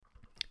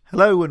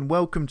Hello and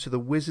welcome to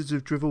the Wizards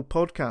of Drivel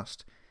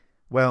podcast.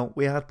 Well,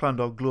 we had planned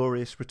our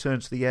glorious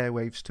return to the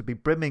airwaves to be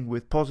brimming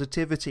with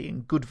positivity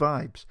and good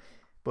vibes,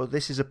 but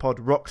this is a pod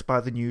rocked by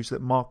the news that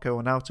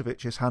Marko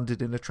Arnautovic has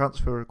handed in a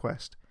transfer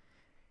request.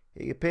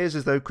 It appears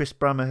as though Chris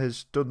Brammer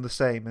has done the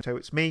same, and so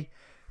it's me,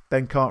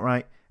 Ben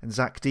Cartwright and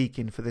Zak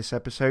Deakin for this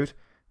episode,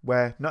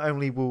 where not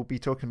only will we be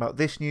talking about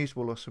this news,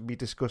 we'll also be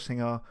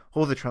discussing our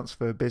other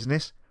transfer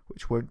business,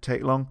 which won't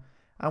take long,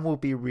 and we'll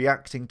be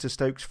reacting to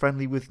Stoke's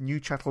friendly with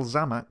Newcastle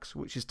Xamax,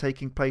 which is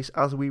taking place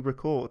as we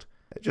record.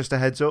 Just a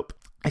heads up,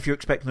 if you're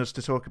expecting us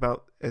to talk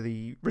about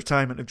the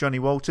retirement of Johnny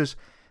Walters,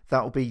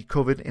 that will be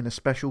covered in a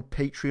special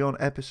Patreon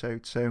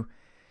episode. So,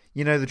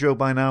 you know the drill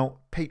by now,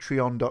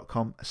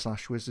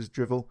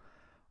 patreon.com/wizardsdrivel.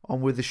 On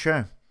with the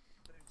show.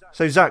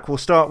 So, Zak, we'll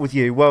start with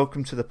you.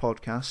 Welcome to the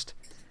podcast.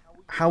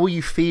 How are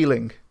you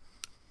feeling?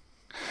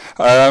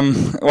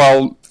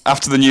 Well,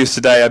 after the news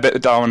today, a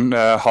bit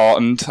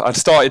downhearted. I'd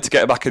started to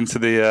get back into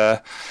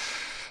the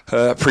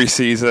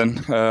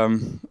pre-season,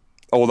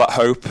 all that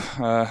hope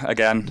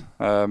again,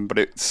 but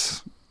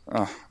it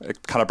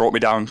kind of brought me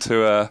down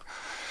to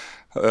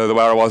where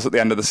I was at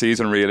the end of the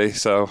season, really.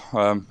 So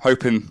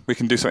hoping we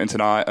can do something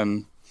tonight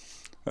and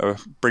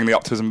bring the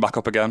optimism back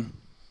up again.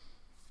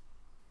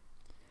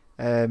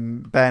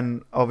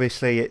 Ben,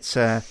 obviously it's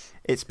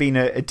been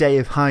a day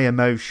of high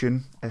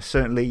emotion,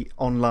 certainly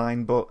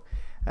online, but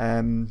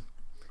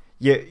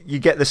you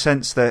get the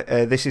sense that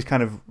this has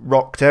kind of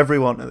rocked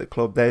everyone at the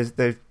club. There's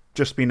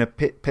just been a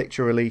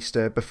picture released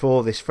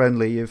before this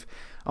friendly of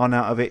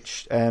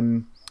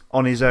Arnautovic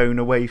on his own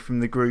away from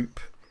the group,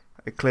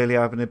 clearly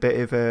having a bit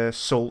of a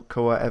sulk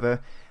or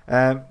whatever.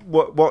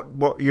 What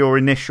are your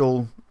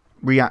initial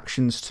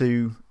reactions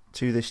to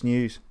this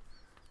news?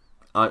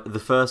 The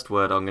first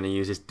word I'm going to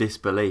use is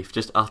disbelief,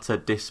 just utter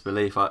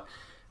disbelief.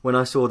 When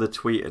I saw the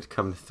tweet had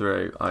come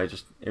through,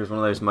 it was one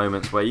of those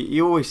moments where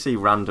you always see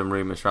random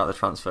rumours throughout the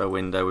transfer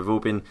window. We've all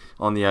been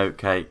on the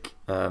oatcake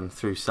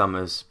through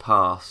summers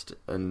past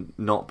and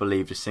not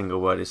believed a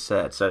single word is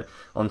said. So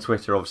on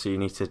Twitter, obviously, you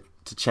need to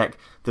check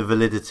the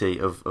validity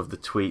of the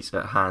tweets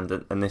at hand.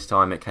 And this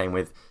time it came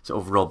with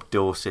sort of Rob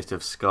Dorset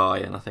of Sky,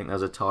 and I think there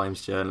was a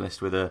Times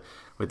journalist with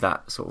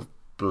that sort of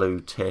blue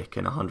tick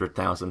and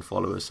 100,000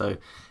 followers. So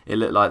it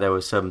looked like there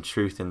was some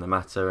truth in the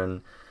matter,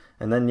 and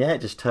then it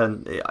just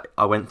turned.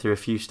 I went through a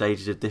few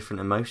stages of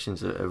different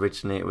emotions.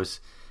 Originally it was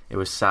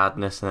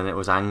sadness, and then it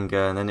was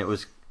anger, and then it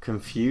was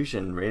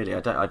confusion. Really,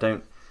 I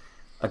don't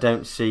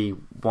see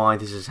why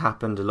this has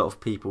happened. A lot of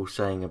people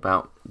saying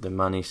about the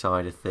money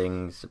side of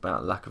things,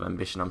 about lack of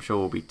ambition. I'm sure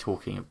we'll be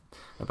talking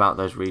about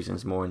those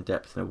reasons more in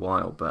depth in a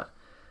while. But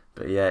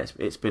yeah,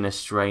 it's been a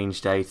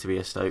strange day to be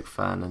a Stoke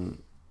fan,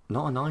 and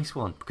not a nice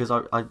one, because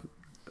I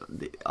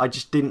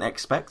just didn't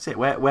expect it.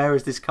 Where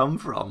has this come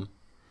from?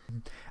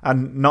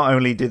 And not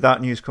only did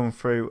that news come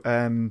through,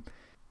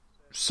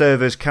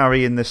 servers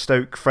carrying the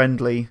Stoke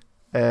friendly,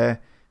 the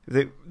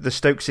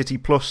Stoke City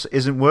Plus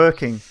isn't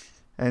working,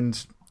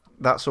 and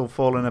that's all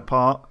fallen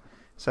apart.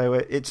 So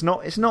it's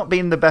not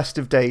been the best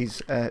of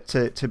days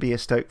to be a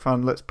Stoke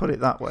fan. Let's put it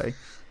that way.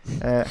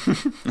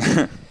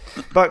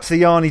 Back to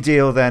the Arnie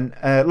deal then.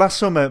 Last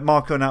summer,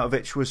 Marko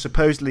Arnautovic was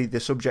supposedly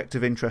the subject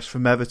of interest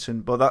from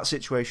Everton, but that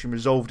situation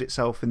resolved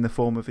itself in the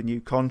form of a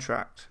new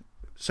contract.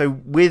 So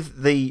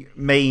with the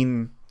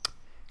main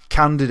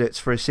candidates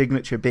for a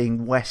signature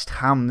being West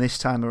Ham this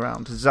time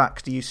around,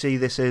 Zak, do you see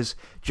this as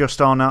just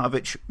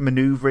Arnautovic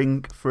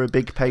manoeuvring for a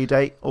big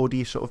payday, or do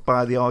you sort of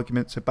buy the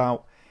arguments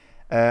about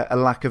a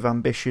lack of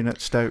ambition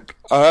at Stoke?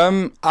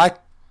 I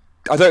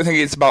don't think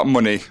it's about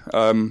money.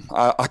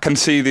 I can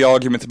see the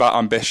argument about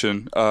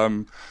ambition.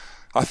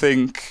 I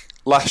think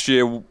last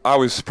year I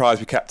was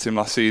surprised we kept him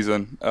last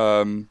season.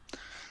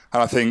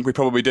 And I think we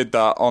probably did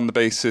that on the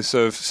basis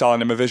of selling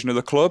him a vision of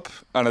the club.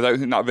 And I don't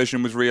think that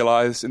vision was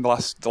realised in the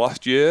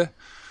last year.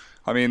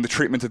 I mean, the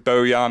treatment of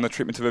Bojan, the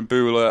treatment of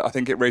Mbula, I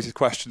think it raises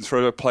questions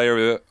for a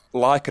player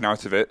like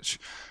Arnautovic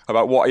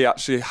about what he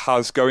actually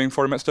has going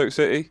for him at Stoke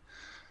City.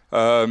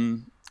 I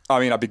mean,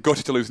 I'd be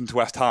gutted to lose him to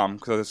West Ham,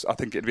 because I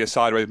think it'd be a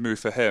sideways move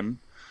for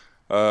him.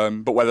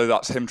 But whether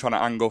that's him trying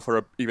to angle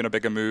for even a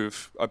bigger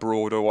move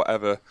abroad or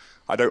whatever,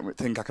 I don't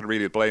think I could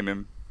really blame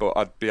him, but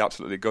I'd be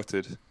absolutely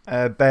gutted.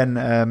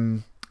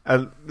 Ben,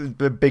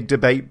 the big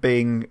debate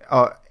being,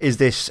 is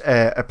this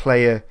a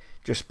player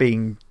just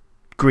being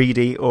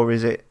greedy, or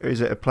is it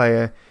a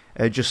player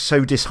just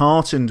so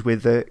disheartened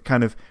with the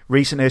kind of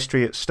recent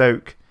history at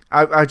Stoke?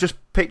 I just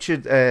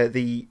pictured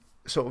the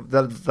sort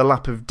of the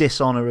lap of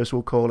dishonour, as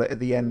we'll call it, at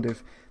the end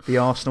of the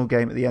Arsenal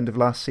game at the end of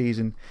last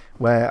season,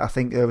 where I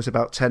think there was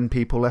about 10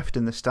 people left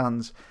in the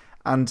stands,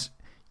 and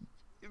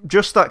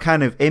just that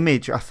kind of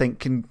image, I think,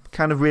 can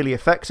kind of really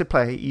affect a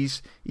player.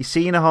 He's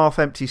seen a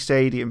half-empty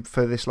stadium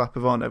for this lap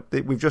of honour.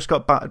 We've just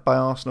got battered by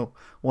Arsenal,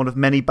 one of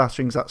many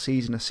batterings that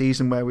season, a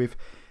season where we've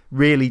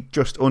really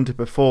just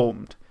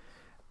underperformed.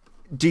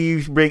 Do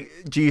you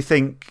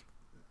think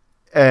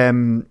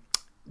that's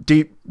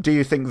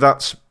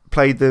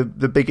played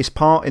the biggest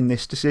part in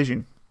this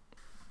decision?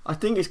 I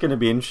think it's going to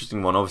be an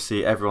interesting one.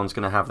 Obviously, everyone's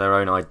going to have their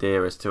own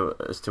idea as to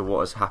what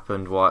has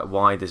happened,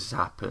 why this has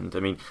happened. I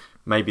mean,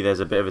 maybe there's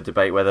a bit of a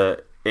debate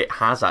whether it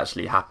has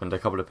actually happened. A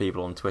couple of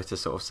people on Twitter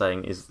sort of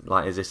saying is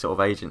this sort of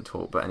agent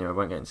talk? But anyway, I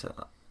won't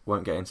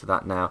get into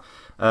that now.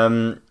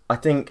 I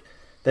think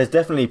there's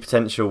definitely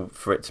potential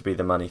for it to be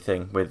the money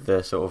thing with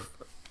the sort of,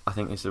 I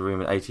think it's the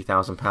rumour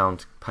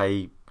 £80,000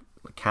 pay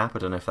cap. I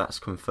don't know if that's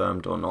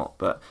confirmed or not,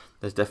 but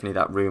there's definitely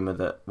that rumour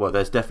that, well,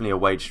 there's definitely a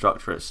wage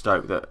structure at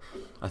Stoke that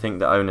I think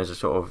the owners are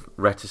sort of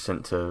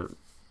reticent to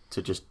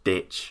just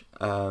ditch.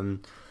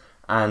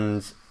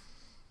 And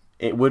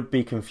it would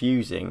be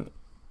confusing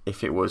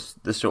if it was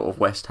the sort of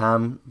West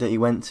Ham that he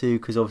went to,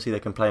 because obviously they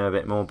can play him a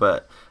bit more,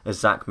 but as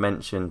Zach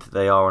mentioned,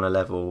 they are on a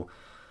level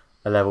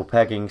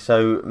pegging.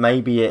 So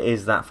maybe it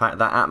is that fact,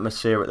 that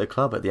atmosphere at the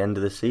club at the end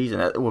of the season,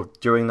 or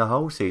during the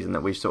whole season,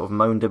 that we've sort of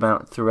moaned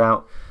about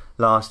throughout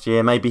last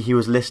year. Maybe he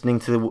was listening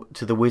to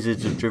the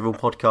Wizards of Drivel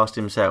podcast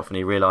himself, and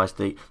he realised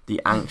the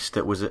angst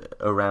that was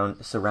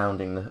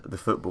surrounding the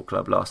football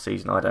club last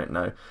season. I don't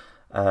know.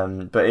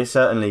 But it's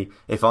certainly,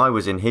 if I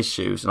was in his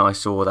shoes and I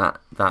saw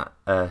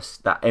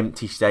that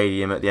empty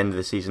stadium at the end of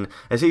the season,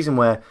 a season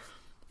where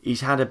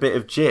he's had a bit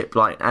of jip,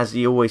 like as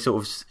he always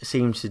sort of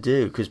seems to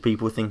do, because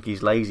people think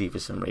he's lazy for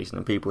some reason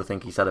and people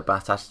think he's had a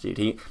bad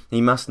attitude.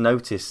 He must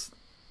notice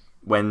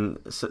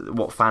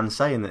what fans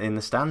say in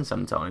the stands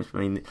sometimes. I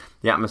mean,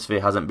 the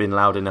atmosphere hasn't been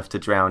loud enough to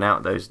drown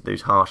out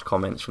those harsh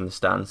comments from the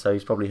stands, so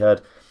he's probably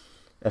heard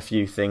a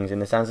few things in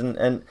the stands,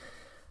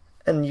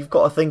 and you've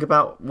got to think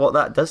about what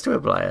that does to a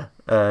player.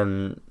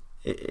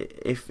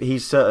 If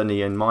he's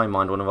certainly, in my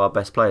mind, one of our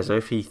best players, so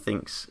if he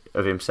thinks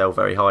of himself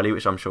very highly,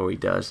 which I'm sure he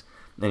does,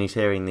 then he's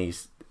hearing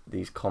these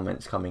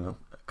comments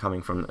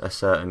coming from a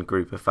certain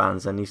group of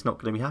fans, and he's not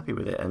going to be happy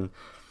with it.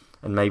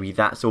 And maybe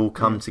that's all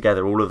come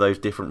together. All of those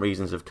different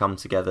reasons have come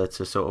together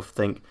to sort of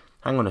think,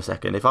 hang on a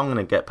second, if I'm going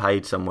to get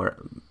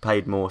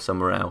paid more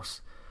somewhere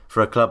else,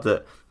 for a club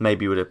that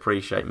maybe would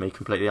appreciate me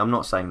completely. I'm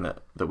not saying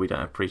that we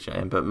don't appreciate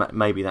him, but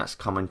maybe that's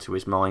come into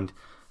his mind.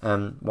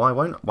 Why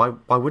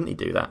wouldn't he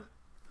do that?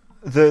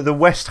 The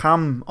West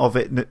Ham of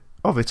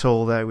it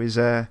all, though, is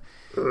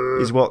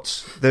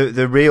what's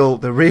the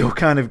real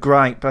kind of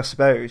gripe, I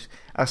suppose.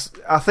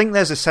 I think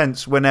there's a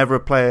sense whenever a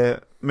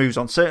player moves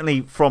on, certainly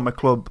from a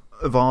club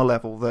of our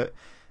level, that,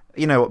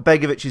 you know,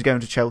 Begovic is going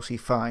to Chelsea,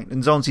 fine,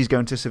 and Zonzi's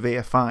going to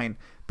Sevilla, fine,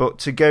 but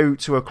to go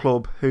to a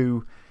club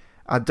who,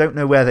 I don't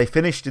know where they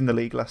finished in the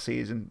league last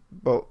season,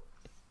 but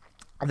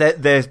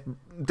they're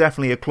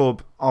definitely a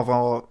club of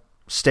our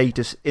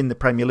status in the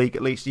Premier League,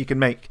 at least. You can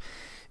make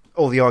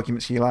all the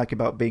arguments you like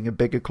about being a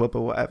bigger club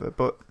or whatever,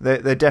 but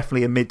they're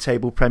definitely a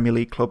mid-table Premier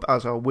League club,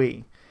 as are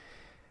we.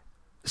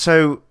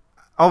 So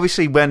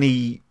obviously when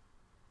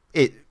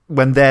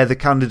they're the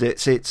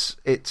candidates,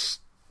 it's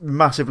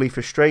massively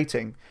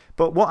frustrating.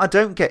 But what I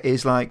don't get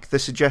is like the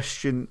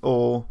suggestion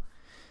or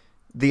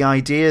the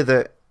idea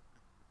that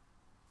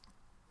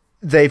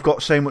they've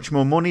got so much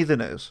more money than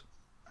us.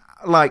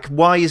 Like,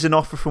 why is an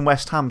offer from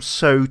West Ham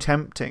so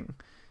tempting?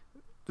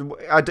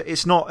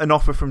 It's not an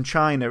offer from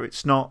China.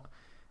 It's not,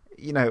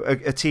 you know,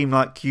 a team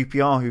like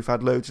QPR who've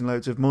had loads and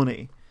loads of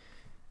money.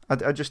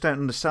 I just don't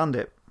understand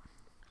it.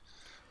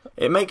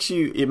 It makes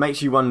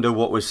you wonder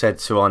what was said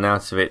to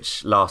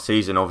Arnautovic last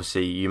season.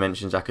 Obviously, you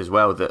mentioned, Zach, as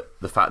well, that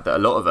the fact that a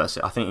lot of us,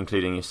 I think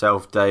including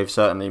yourself, Dave,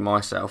 certainly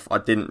myself, I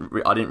didn't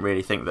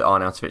really think that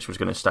Arnautovic was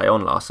going to stay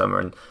on last summer,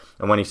 and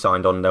when he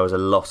signed on, there was a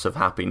lot of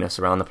happiness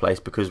around the place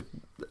because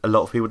a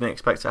lot of people didn't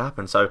expect it to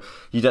happen. So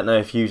you don't know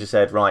if Hughes has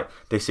said, right,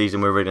 this season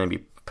we're really going to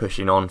be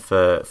pushing on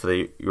for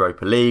the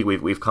Europa League.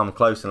 We've come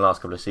close in the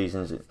last couple of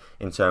seasons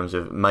in terms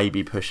of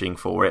maybe pushing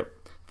for it.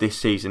 This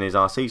season is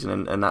our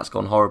season, and that's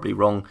gone horribly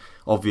wrong,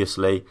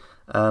 obviously.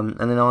 And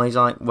then he's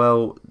like,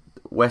 well,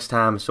 West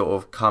Ham sort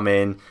of come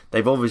in.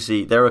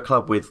 They're a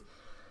club with,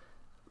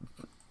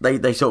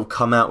 they sort of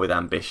come out with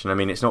ambition. I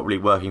mean, it's not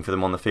really working for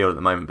them on the field at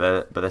the moment,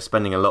 but they're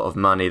spending a lot of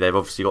money. They've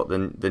obviously got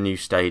the new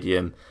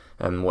stadium,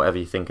 and whatever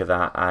you think of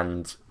that,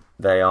 and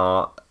they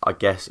are, I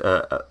guess,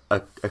 a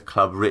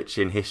club rich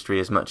in history,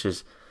 as much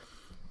as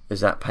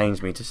that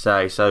pains me to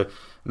say. So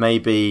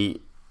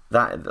maybe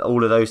that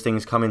all of those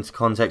things come into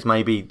context.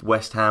 Maybe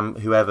West Ham,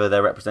 whoever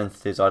their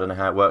representatives, I don't know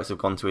how it works, have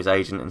gone to his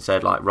agent and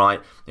said, like, right,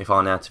 if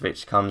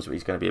Arnautovic comes,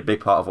 he's going to be a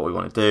big part of what we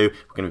want to do.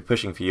 We're going to be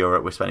pushing for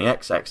Europe. We're spending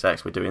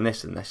XXX. We're doing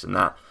this and this and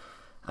that.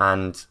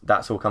 And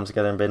that's all come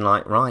together and been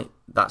like, right,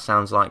 that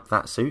sounds like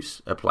that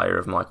suits a player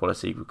of my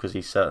quality, because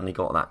he's certainly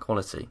got that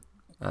quality.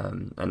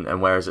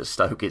 And whereas at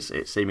Stoke, it's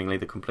seemingly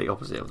the complete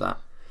opposite of that.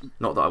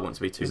 Not that I want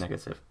to be too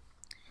negative.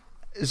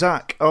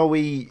 Zach, are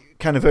we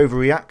kind of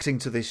overreacting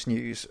to this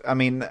news? I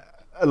mean,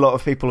 a lot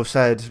of people have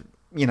said,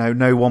 you know,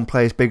 no one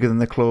player is bigger than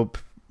the club.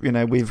 You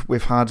know,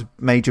 we've had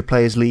major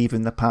players leave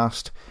in the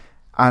past,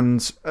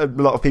 and a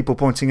lot of people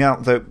pointing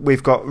out that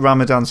we've got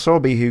Ramadan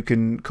Sobhi who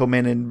can come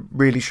in and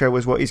really show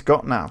us what he's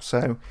got now.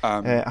 So,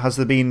 has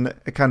there been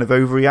a kind of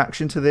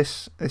overreaction to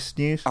this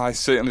news? I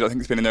certainly don't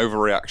think it's been an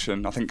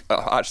overreaction. I think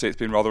actually it's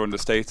been rather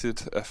understated.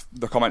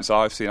 The comments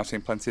I've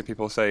seen plenty of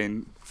people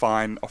saying,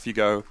 "Fine, off you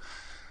go."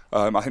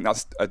 I think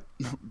that's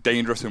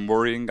dangerous and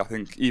worrying. I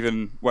think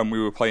even when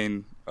we were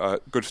playing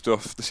good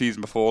stuff the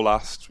season before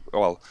last,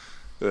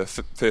 the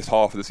first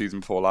half of the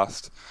season before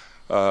last,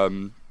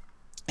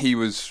 he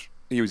was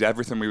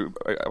everything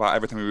about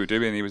everything we were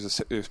doing. He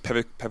was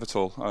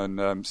pivotal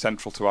and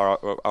central to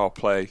our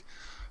play.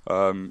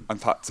 In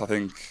fact, I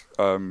think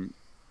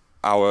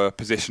our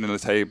position in the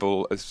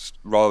table has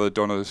rather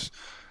done us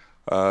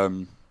not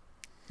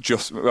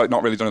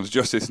really done us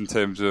justice in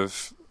terms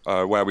of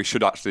where we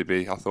should actually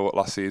be. I thought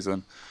last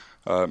season,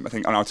 I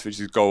think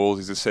Arnautovic's goals,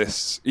 his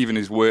assists, even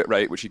his work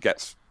rate, which he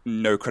gets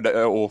no credit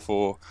at all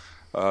for,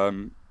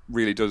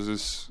 really does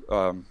us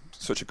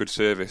such a good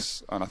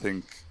service. And I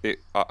think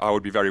I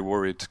would be very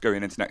worried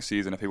going into next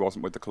season if he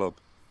wasn't with the club.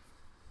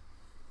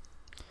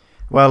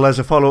 Well, as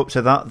a follow-up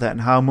to that then,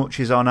 how much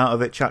is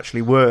Arnautovic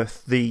actually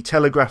worth? The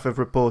Telegraph have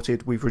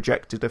reported we've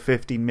rejected a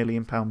 £15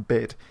 million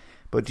bid,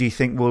 but do you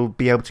think we'll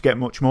be able to get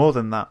much more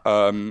than that?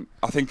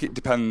 I think it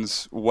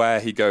depends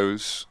where he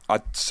goes. I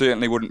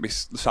certainly wouldn't be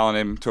selling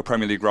him to a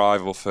Premier League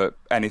rival for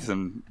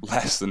anything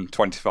less than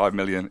 25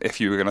 million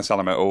if you were going to sell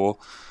him at all.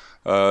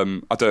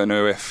 I don't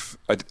know if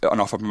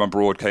an offer from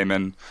abroad came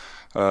in,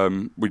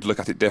 we'd look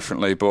at it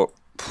differently, but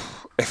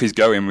if he's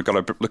going, we've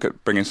got to look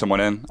at bringing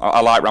someone in.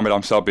 I like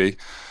Ramadan Sabi,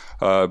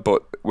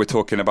 but we're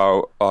talking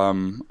about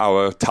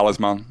our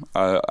talisman,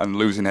 and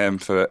losing him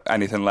for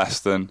anything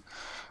less than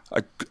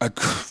a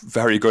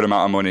very good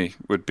amount of money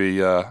would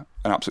be an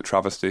absolute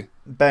travesty.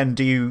 Ben,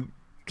 do you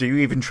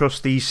even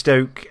trust the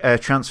Stoke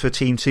transfer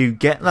team to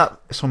get that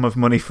sum of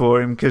money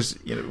for him? Because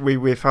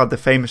we've had the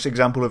famous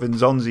example of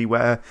Nzonzi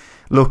where,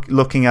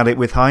 looking at it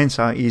with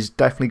hindsight, he's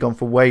definitely gone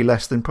for way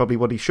less than probably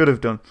what he should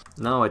have done.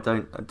 No, I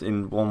don't.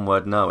 In one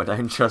word, no, I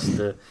don't trust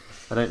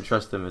I don't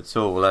trust them at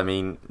all. I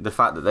mean, the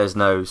fact that there's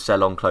no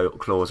sell-on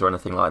clause or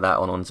anything like that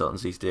on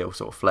Nzonzi's deal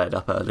sort of flared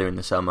up earlier in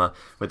the summer.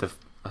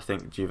 I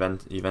think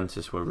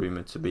Juventus were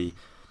rumoured to be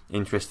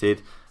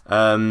interested.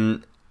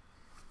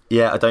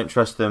 Yeah, I don't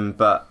trust them,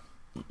 but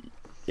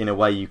in a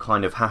way you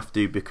kind of have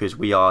to, because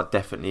we are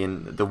definitely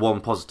in the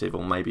one positive,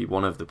 or maybe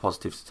one of the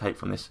positives to take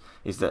from this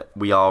is that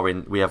we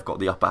have got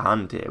the upper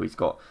hand here. We've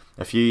got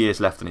a few years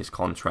left on his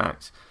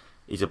contract.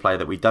 He's a player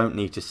that we don't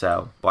need to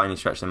sell by any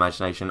stretch of the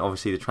imagination.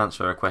 Obviously, the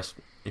transfer request,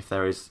 if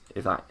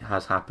that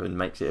has happened,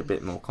 makes it a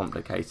bit more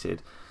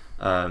complicated.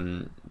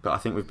 But I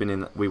think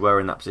we were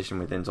in that position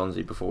with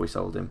Nzonzi before we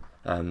sold him,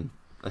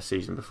 a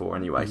season before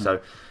anyway. Mm-hmm.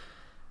 So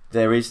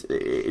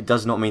it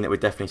does not mean that we're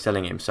definitely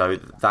selling him. So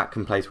that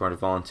can play to our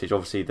advantage.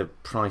 Obviously, the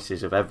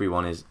prices of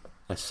everyone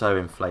are so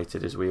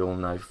inflated, as we all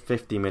know.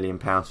 £50 million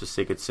for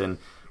Sigurdsson,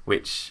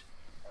 which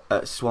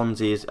at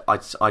Swansea is,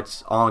 I'd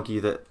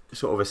argue that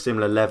sort of a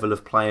similar level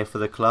of player for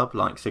the club.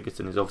 Like,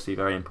 Sigurdsson is obviously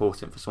very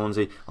important for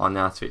Swansea.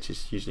 Arnautovic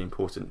is hugely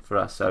important for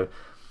us. So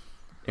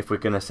if we're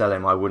going to sell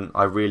him,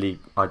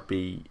 I'd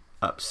be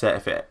upset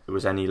if it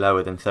was any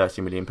lower than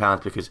 £30 million,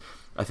 because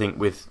I think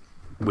with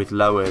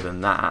lower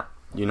than that,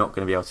 you're not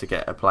going to be able to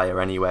get a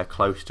player anywhere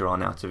close to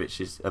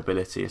Arnautovic's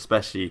ability,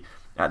 especially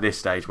at this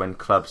stage when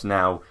clubs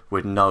now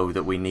would know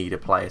that we need a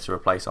player to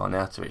replace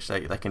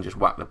Arnautovic. They can just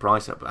whack the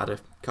price up, add a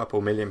couple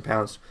 £1 million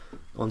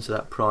onto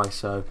that price.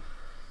 So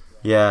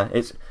yeah,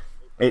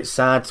 it's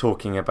sad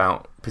talking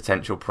about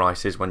potential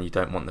prices when you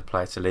don't want the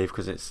player to leave,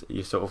 because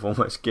you're sort of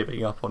almost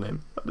giving up on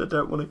him. I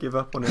don't want to give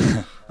up on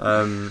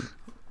him.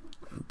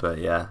 But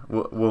yeah,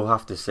 we'll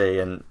have to see.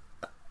 And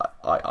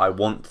I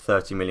want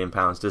 £30 million.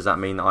 Does that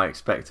mean that I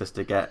expect us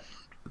to get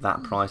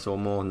that price or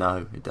more?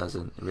 No, it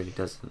doesn't. It really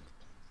doesn't.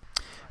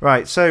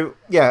 Right, so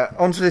yeah,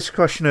 onto this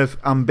question of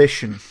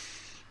ambition.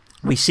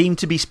 We seem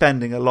to be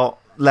spending a lot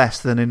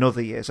less than in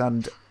other years,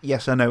 and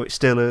yes, I know it's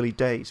still early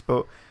days,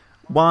 but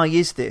why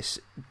is this?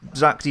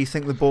 Zach, do you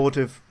think the board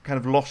have kind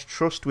of lost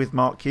trust with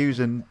Mark Hughes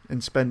in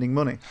spending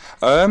money?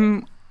 I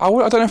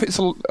don't know if it's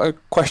a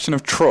question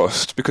of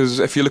trust, because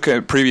if you look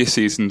at previous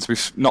seasons,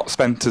 we've not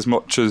spent as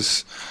much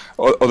as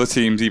other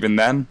teams even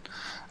then.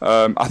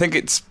 I think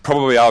it's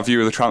probably our view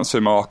of the transfer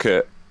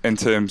market in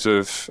terms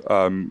of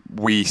what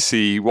we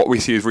see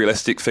as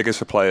realistic figures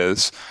for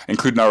players,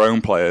 including our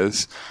own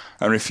players,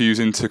 and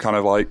refusing to kind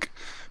of like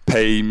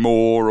pay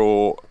more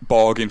or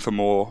bargain for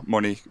more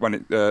money when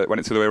it's the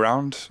other way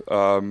around.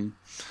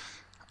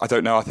 I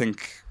don't know. I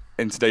think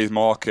in today's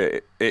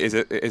market, it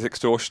is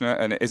extortionate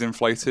and it is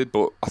inflated.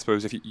 But I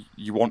suppose if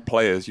you want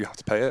players, you have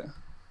to pay it.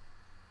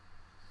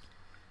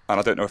 And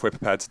I don't know if we're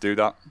prepared to do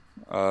that.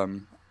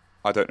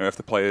 I don't know if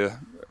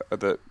I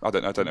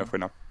don't know if we're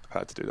not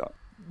prepared to do that.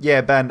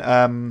 Yeah,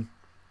 Ben.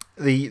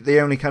 The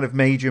only kind of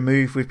major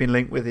move we've been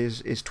linked with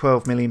is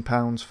 £12 million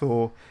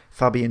for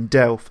Fabian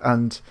Delph,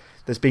 and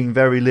there's been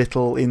very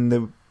little in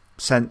the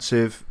sense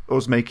of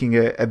us making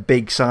a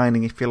big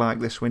signing, if you like,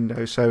 this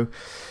window. So,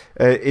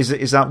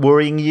 is that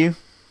worrying you?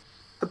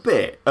 A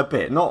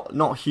bit,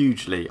 not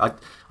hugely. I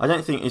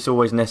don't think it's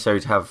always necessary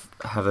to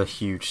have a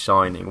huge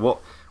signing.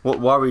 What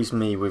worries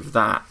me with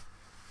that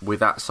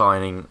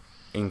signing,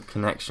 in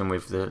connection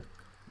with the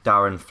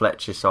Darren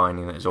Fletcher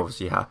signing that has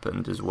obviously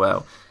happened as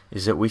well,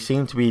 is that we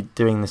seem to be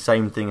doing the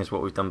same thing as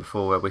what we've done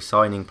before, where we're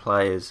signing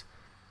players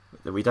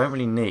that we don't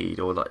really need,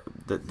 or like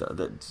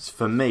that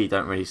for me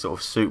don't really sort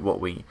of suit what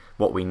we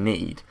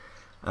need,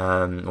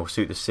 or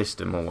suit the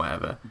system or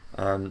whatever.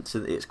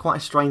 So it's quite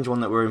a strange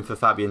one that we're in for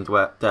Fabian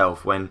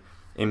Delph when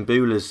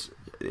Mbula's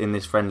in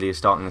this friendly is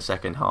starting the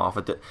second half.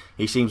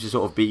 He seems to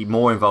sort of be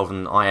more involved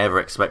than I ever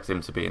expected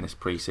him to be in this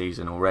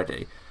pre-season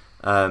already.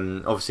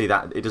 Obviously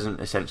that it doesn't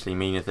essentially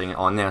mean anything.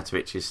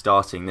 Arnautovic is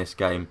starting this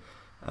game,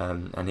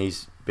 and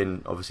he's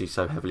been obviously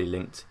so heavily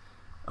linked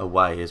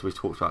away as we've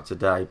talked about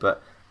today,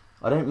 but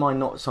I don't mind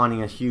not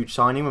signing a huge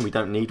signing when we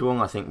don't need one.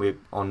 I think we're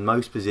on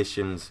most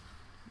positions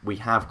we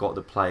have got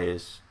the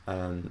players,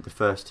 the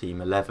first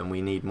team 11.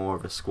 We need more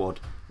of a squad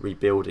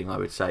rebuilding, I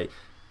would say.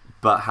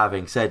 But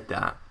having said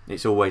that,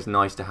 it's always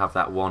nice to have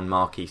that one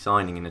marquee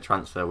signing in the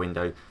transfer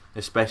window,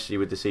 especially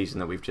with the season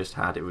that we've just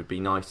had. It would be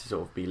nice to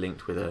sort of be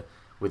linked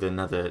with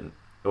another,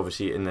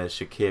 obviously in the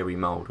Shaqiri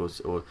mould,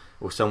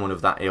 or someone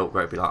of that ilk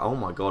where it'd be like, oh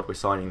my god, we're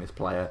signing this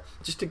player,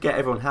 just to get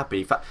everyone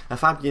happy. A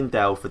Fabian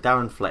Delph, a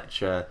Darren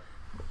Fletcher,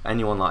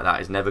 anyone like that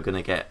is never going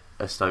to get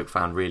a Stoke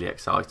fan really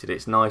excited.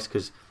 It's nice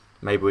because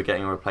maybe we're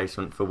getting a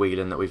replacement for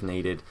Whelan that we've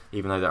needed,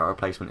 even though that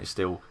replacement is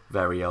still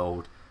very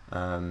old.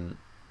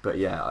 But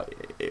yeah,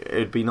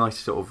 it'd be nice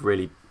to sort of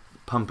really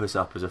pump us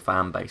up as a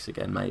fan base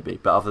again, maybe.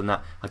 But other than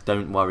that, I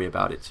don't worry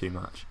about it too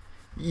much.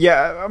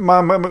 Yeah,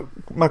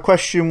 my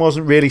question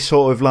wasn't really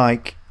sort of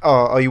like,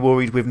 oh, are you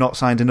worried we've not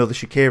signed another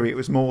Shaqiri? It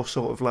was more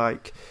sort of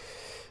like,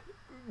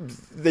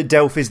 the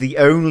Delph is the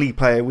only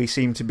player we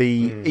seem to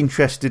be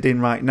interested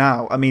in right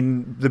now. I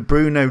mean, the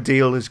Bruno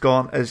deal is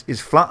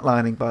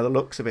flatlining by the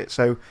looks of it,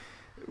 so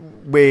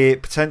we're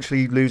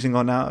potentially losing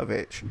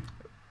Arnautovic,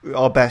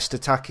 our best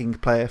attacking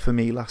player for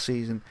me last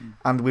season,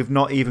 and we've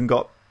not even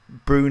got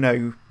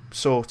Bruno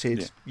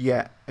sorted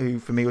yet, who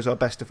for me was our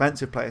best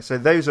defensive player. So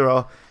those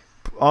are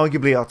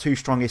arguably our two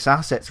strongest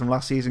assets from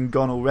last season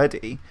gone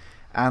already,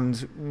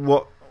 and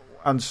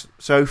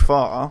so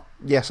far,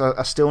 yes,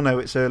 I still know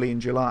it's early in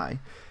July.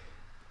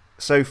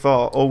 So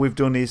far, all we've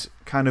done is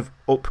kind of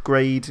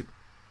upgrade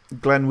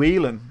Glenn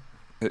Whelan.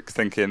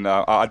 Thinking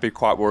I'd be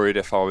quite worried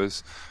if I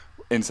was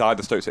inside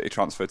the Stoke City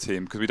transfer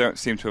team, because we don't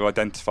seem to have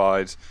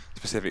identified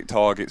specific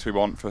targets we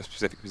want for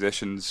specific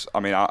positions.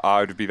 I mean, I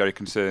would be very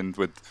concerned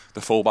with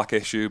the fullback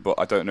issue, but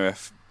I don't know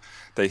if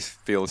they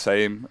feel the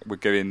same. We're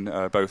giving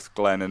both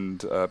Glenn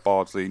and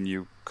Bardsley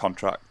new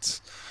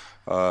contracts,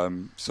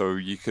 so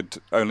you could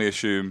only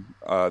assume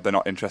they're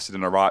not interested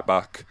in a right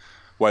back.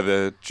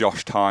 Whether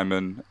Josh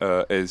Timon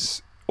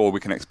is all we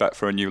can expect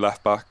for a new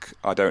left back,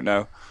 I don't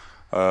know.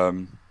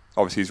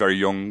 Obviously he's very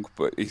young,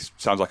 but he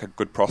sounds like a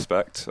good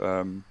prospect.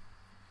 And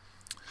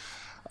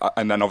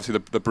then obviously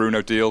the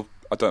Bruno deal,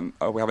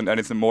 we haven't done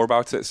anything more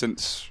about it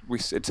since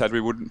it said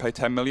we wouldn't pay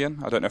 10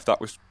 million. I don't know if that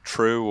was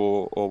true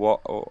or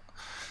what.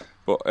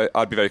 But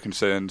I'd be very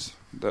concerned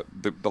that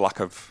the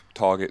lack of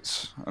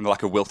targets and the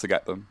lack of will to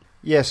get them.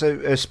 Yeah,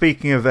 so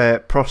speaking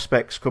of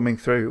prospects coming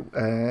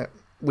through,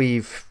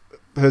 we've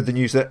heard the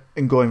news that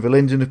Ngoy and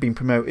Verlinden have been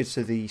promoted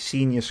to the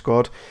senior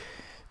squad.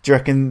 Do you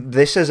reckon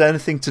this has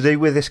anything to do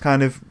with this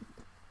kind of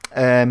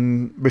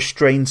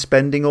restrained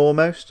spending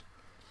almost?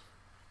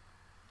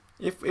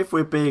 If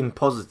we're being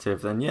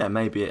positive, then yeah,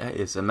 maybe it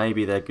is, and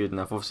maybe they're good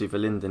enough. Obviously,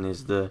 Verlinden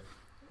is the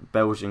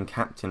Belgian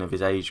captain of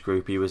his age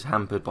group. He was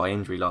hampered by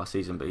injury last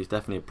season, but he's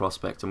definitely a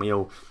prospect, and we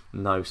all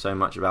know so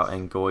much about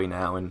Ngoy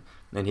now, and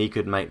he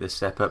could make this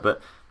step up.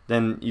 But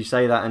then you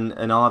say that,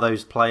 and are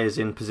those players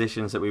in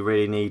positions that we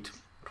really need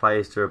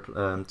players to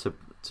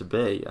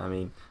be? I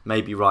mean,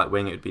 maybe right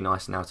wing, it would be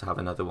nice now to have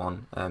another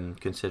one,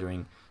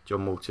 considering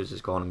John Walters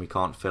has gone and we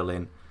can't fill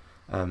in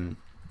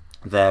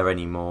there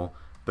anymore.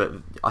 But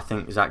I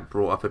think Zach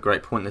brought up a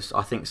great point.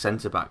 I think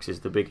centre-backs is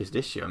the biggest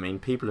issue. I mean,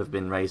 people have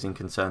been raising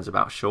concerns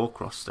about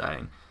Shawcross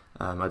staying.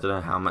 I don't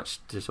know how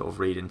much to sort of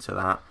read into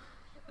that.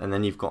 And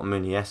then you've got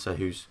Muniesa,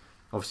 who's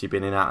obviously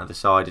been in and out of the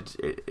side.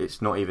 It's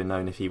not even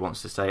known if he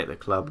wants to stay at the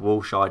club.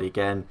 Woolshide,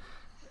 again,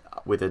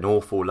 with an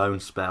awful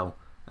loan spell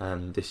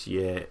this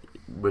year,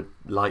 would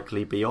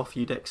likely be off,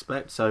 you'd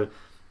expect. So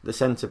the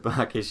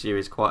centre-back issue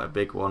is quite a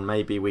big one.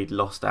 Maybe we'd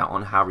lost out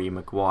on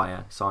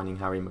signing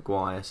Harry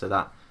Maguire, so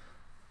that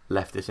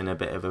left us in a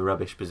bit of a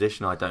rubbish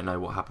position. I don't know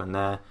what happened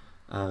there,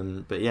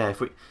 but yeah,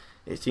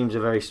 it seems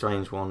a very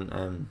strange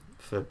one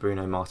for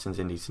Bruno Martins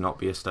Indy to not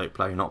be a Stoke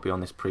player, not be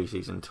on this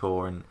pre-season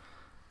tour, and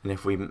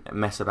if we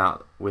mess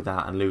about with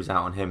that and lose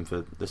out on him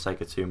for the sake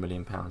of £2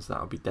 million,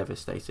 that would be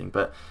devastating.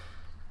 But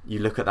you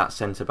look at that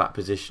centre-back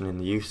position in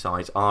the youth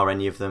sides, are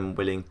any of them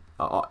willing?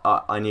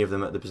 Are any of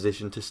them at the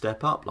position to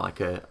step up,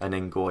 like an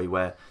Ngoy,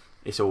 where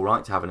it's all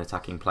right to have an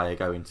attacking player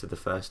go into the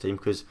first team?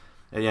 Because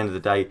at the end of the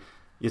day,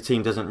 your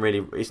team doesn't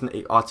really.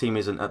 Our team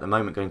isn't at the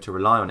moment going to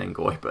rely on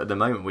Ngoy, but at the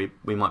moment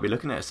we might be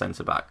looking at a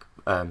centre back,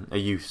 a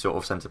youth sort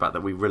of centre back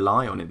that we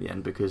rely on in the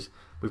end, because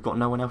we've got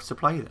no one else to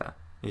play there.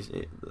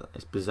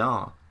 It's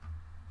bizarre.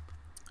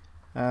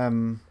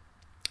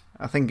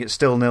 I think it's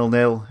still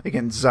 0-0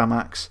 against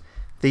Xamax.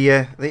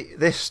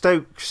 This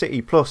Stoke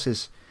City Plus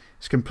is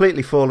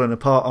completely fallen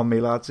apart on me,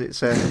 lads.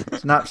 It's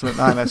an absolute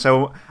nightmare.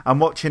 So I'm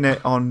watching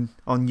it on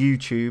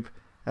YouTube.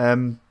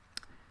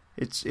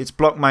 It's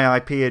blocked my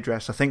IP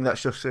address. I think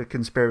that's just a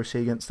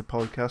conspiracy against the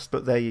podcast,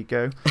 but there you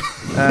go.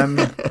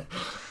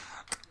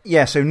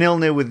 Yeah, so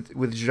 0-0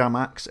 with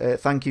Xamax.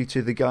 Thank you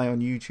to the guy on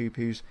YouTube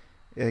who's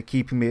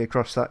keeping me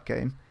across that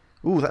game.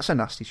 Ooh, that's a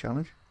nasty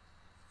challenge.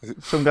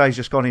 Some guy's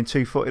just gone in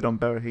 2-footed on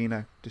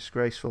Berahino.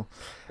 Disgraceful.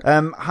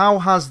 How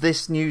has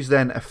this news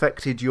then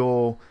affected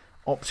your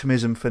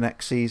optimism for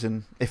next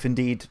season, if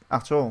indeed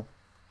at all?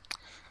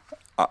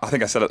 I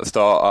think I said at the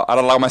start, I'd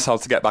allow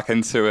myself to get back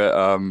into it.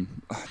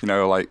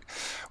 Like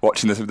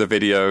watching the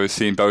videos,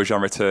 seeing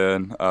Bojan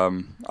return.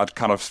 I'd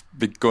kind of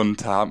begun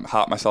to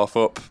hype myself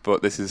up,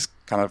 but this is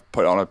kind of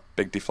put on a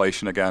big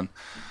deflation again.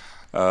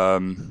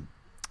 I'll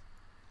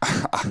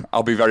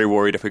be very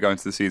worried if we go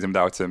into the season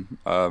without him.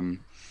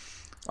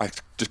 I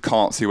just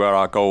can't see where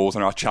our goals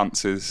and our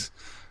chances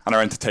and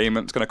our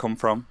entertainment's going to come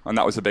from. And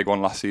that was a big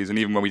one last season.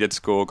 Even when we did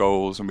score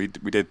goals and we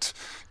did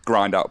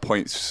grind out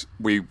points,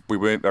 we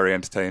weren't very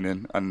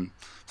entertaining. And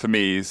for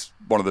me, he's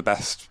one of the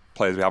best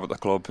players we have at the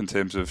club in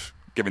terms of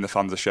giving the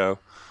fans a show.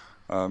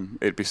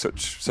 It'd be so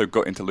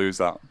gutting to lose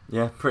that.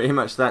 Yeah, pretty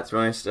much that, to be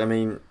honest. I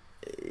mean,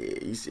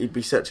 he'd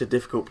be such a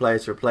difficult player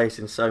to replace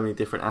in so many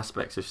different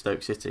aspects of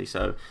Stoke City.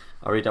 So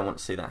I really don't want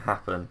to see that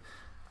happen.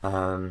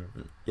 I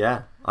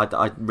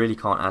really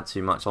can't add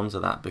too much onto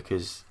that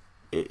because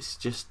it's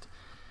just...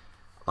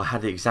 I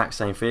had the exact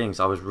same feelings.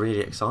 I was really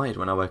excited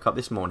when I woke up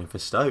this morning for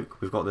Stoke.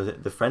 We've got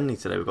the friendly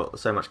today. We've got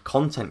so much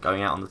content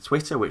going out on the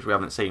Twitter, which we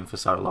haven't seen for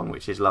so long,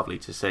 which is lovely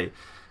to see.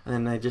 And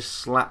then they just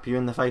slap you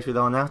in the face with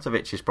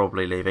Arnautovic is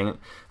probably leaving.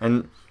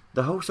 And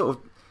the whole sort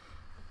of...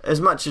 As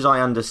much as I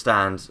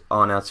understand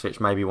Arnautovic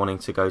maybe wanting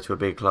to go to a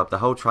big club, the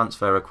whole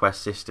transfer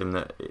request system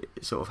that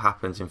it sort of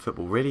happens in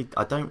football, really,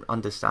 I don't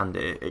understand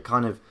it.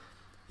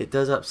 It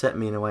does upset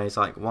me in a way. It's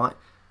like, why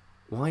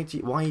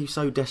are you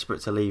so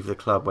desperate to leave the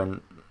club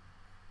when...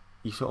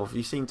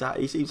 he seem to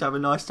have a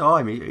nice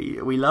time.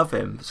 We love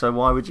him, so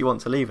why would you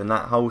want to leave? And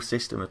that whole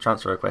system of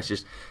transfer requests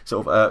just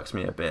sort of irks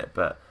me a bit.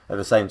 But at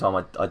the same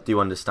time, I do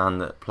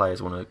understand that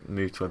players want to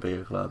move to a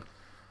bigger club.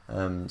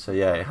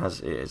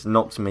 It's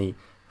knocked me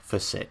for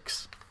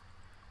 6.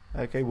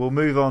 Okay, we'll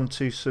move on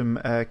to some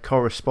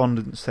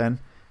correspondence then.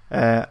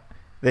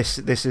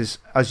 This is,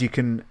 as you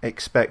can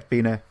expect,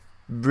 been a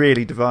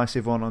really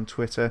divisive one on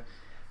Twitter.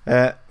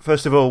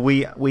 First of all,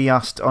 we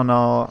asked on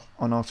our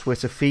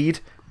Twitter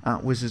feed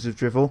at Wizards of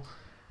Drivel.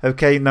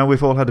 Okay, now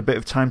we've all had a bit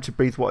of time to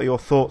breathe. What are your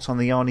thoughts on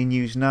the Arnie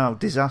news now?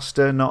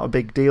 Disaster, not a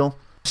big deal.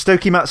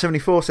 Stokey Matt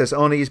 74 says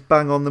Arnie is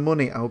bang on the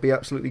money. I will be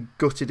absolutely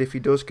gutted if he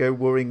does go,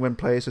 worrying when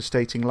players are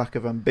stating lack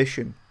of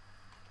ambition.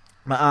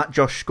 At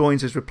Josh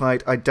Scoins has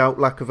replied, I doubt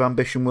lack of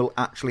ambition will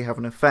actually have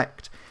an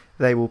effect.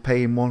 They will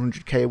pay him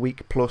 100k a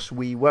week plus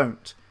we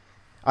won't.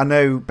 I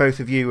know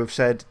both of you have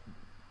said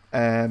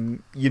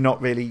you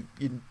don't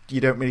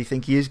really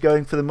think he is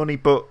going for the money,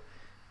 but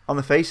on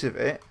the face of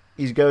it,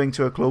 he's going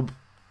to a club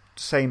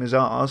same as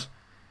ours,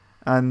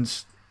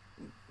 and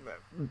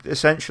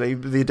essentially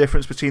the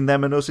difference between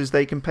them and us is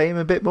they can pay him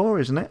a bit more,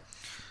 isn't it?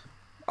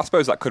 I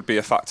suppose that could be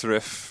a factor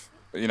if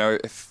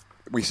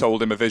we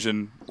sold him a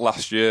vision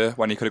last year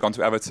when he could have gone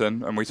to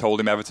Everton, and we told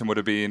him Everton would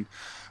have been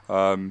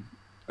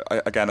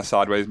again a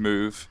sideways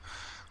move,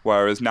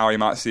 whereas now he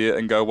might see it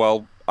and go,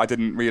 well, I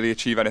didn't really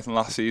achieve anything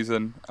last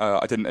season,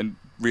 I didn't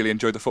really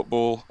enjoy the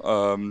football,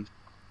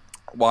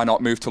 why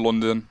not move to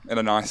London in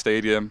a nice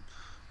stadium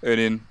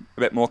earning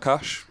a bit more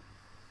cash?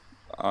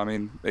 I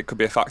mean, it could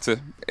be a factor,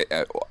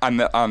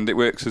 and it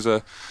works as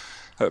a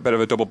bit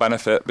of a double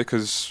benefit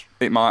because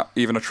it might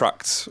even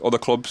attract other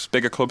clubs,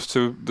 bigger clubs,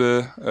 to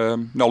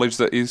the knowledge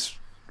that he's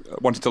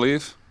wanted to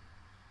leave.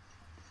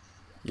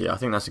 Yeah, I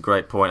think that's a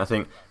great point. I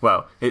think,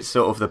 it's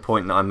sort of the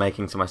point that I'm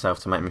making to myself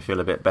to make me feel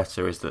a bit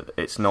better, is that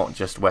it's not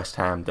just West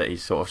Ham that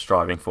he's sort of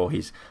striving for.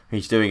 He's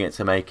doing it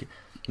to make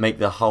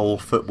the whole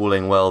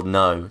footballing world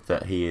know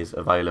that he is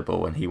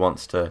available and he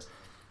wants to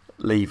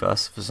leave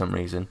us for some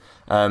reason.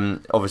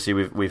 Obviously,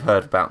 we've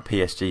heard about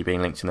PSG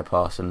being linked in the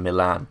past and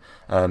Milan.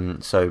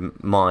 So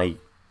my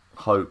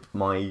hope,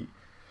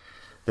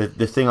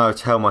 the thing I would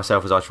tell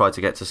myself as I try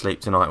to get to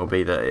sleep tonight will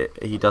be that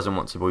he doesn't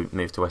want to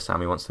move to West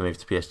Ham. He wants to move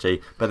to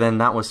PSG. But then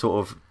that was sort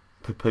of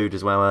poo-pooed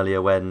as well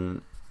earlier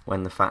when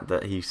the fact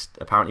that he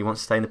apparently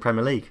wants to stay in the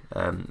Premier League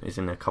is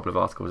in a couple of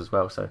articles as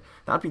well. So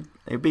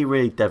it'd be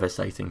really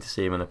devastating to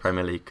see him in a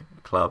Premier League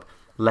club.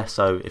 Less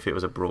so if it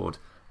was abroad.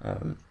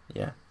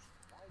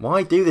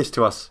 Why do this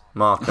to us,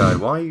 Marco?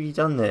 Why have you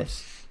done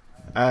this?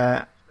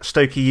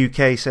 Stokey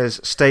UK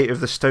says, state of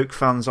the Stoke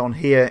fans on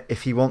here.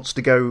 If he wants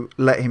to go,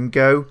 let him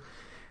go.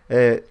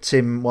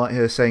 Tim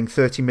Whitehair saying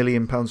 £30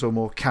 million or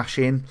more cash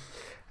in.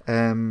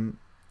 Now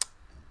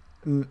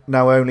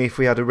only if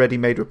we had a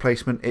ready-made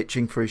replacement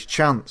itching for his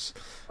chance.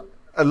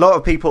 A lot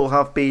of people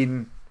have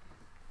been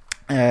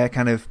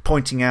kind of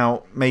pointing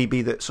out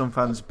maybe that some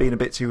fans have been a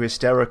bit too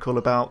hysterical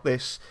about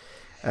this.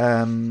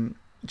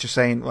 Just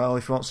saying, well,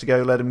 if he wants to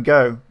go, let him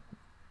go.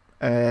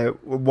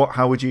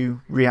 How would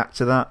you react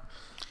to that?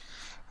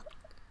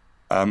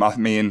 I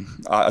mean,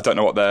 I don't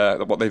know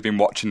what they've been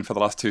watching for the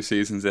last 2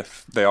 seasons,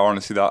 if they are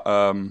honestly that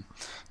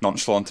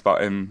nonchalant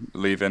about him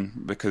leaving,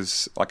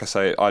 because, like I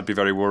say, I'd be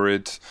very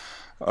worried.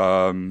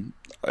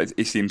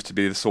 He seems to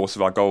be the source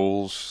of our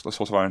goals, the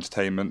source of our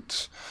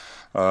entertainment.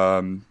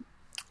 Some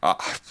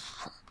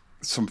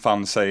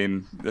fans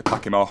saying they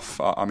pack him off.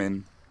 I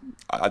mean,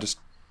 I just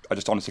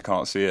honestly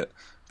can't see it.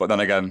 But then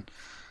again,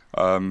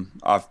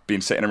 I've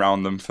been sitting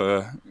around them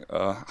for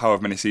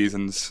however many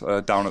seasons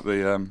down at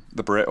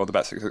the Brit or the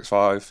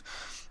Bet665,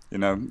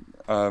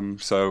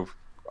 so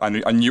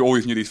I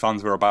always knew these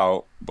fans were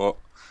about, but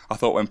I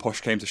thought when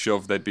push came to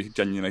shove, they'd be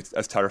genuinely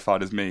as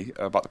terrified as me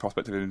about the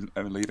prospect of him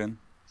leaving.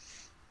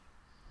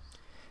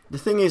 The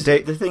thing is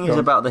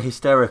about the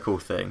hysterical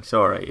thing.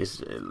 Sorry,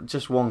 is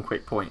just one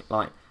quick point.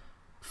 Like,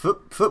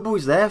 football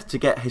is there to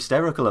get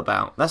hysterical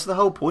about. That's the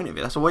whole point of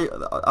it. That's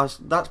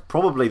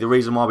probably the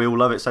reason why we all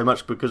love it so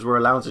much, because we're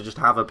allowed to just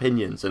have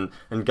opinions and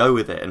go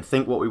with it and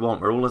think what we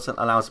want. We're all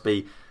allowed to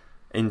be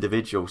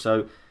individual.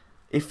 So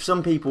if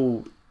some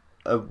people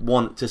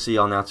want to see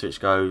Arnautovic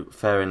go,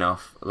 fair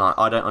enough. Like,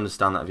 I don't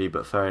understand that view,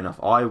 but fair enough.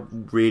 I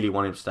really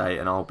want him to stay,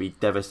 and I'll be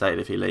devastated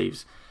if he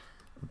leaves.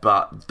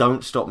 But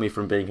don't stop me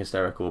from being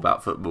hysterical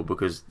about football,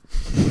 because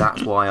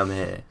that's why I'm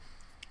here.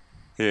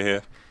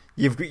 Yeah.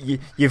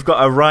 You've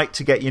got a right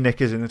to get your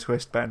knickers in a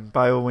twist, Ben.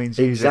 By all means,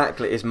 use it.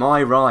 Exactly. It's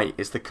my right.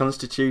 It's the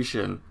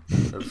constitution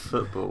of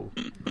football,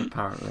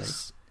 apparently.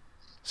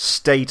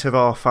 State of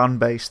our fan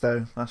base,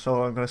 though. That's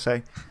all I'm going to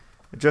say.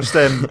 Just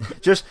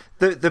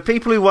the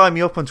people who wind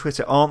me up on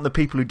Twitter aren't the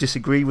people who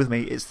disagree with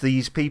me. It's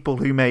these people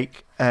who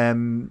make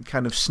kind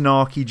of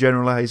snarky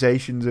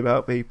generalisations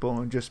about people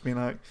and just be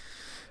like,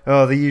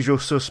 oh, the usual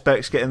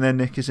suspects getting their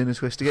knickers in a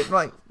twist again.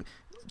 Like,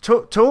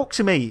 talk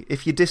to me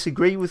if you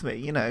disagree with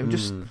me.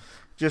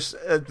 Just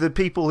the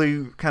people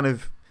who kind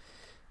of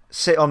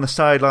sit on the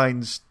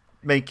sidelines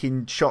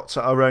making shots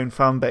at our own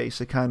fan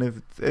base are kind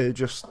of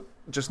just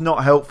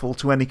not helpful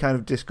to any kind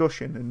of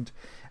discussion.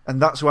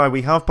 And that's why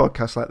we have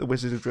podcasts like the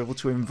Wizards of Drivel,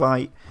 to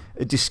invite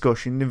a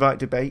discussion, invite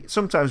debate.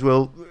 Sometimes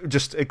we'll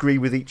just agree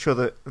with each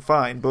other,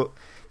 fine, but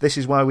this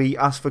is why we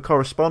ask for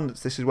correspondence.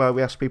 This is why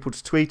we ask people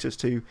to tweet us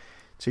to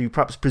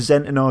perhaps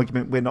present an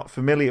argument we're not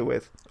familiar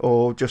with,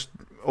 or just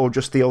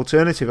the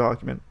alternative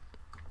argument.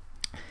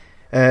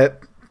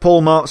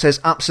 Paul Mark says,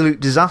 absolute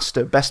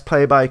disaster, best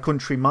player by a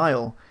country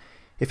mile.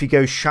 If he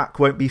goes, Shaq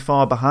won't be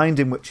far behind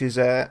him, which is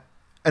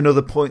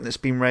another point that's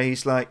been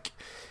raised. Like,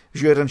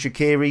 Xherdan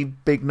Shaqiri,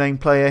 big name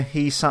player,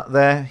 he sat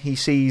there, he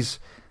sees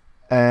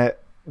our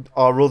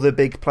other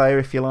big player,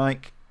 if you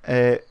like,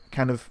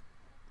 kind of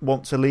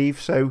want to leave.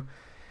 So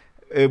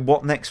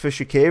what next for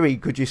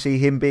Shaqiri? Could you see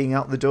him being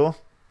out the door?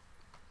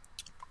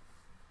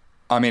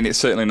 I mean, it's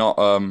certainly not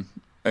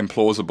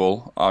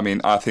implausible. I mean,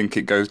 I think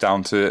it goes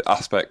down to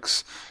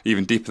aspects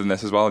even deeper than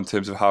this as well, in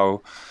terms of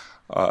how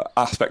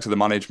aspects of the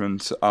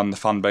management and the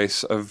fan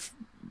base have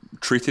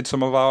treated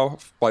some of our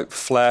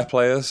flair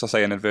players, I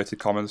say in inverted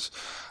commas,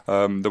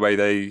 the way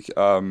they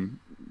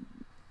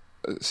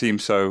seem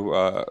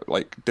so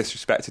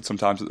disrespected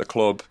sometimes at the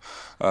club,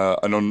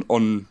 and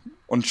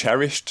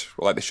uncherished,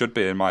 like they should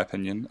be, in my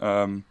opinion.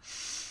 I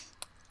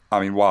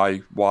mean, why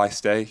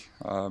stay?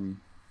 I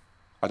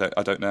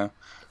don't know.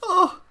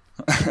 Oh,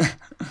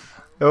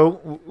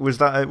 was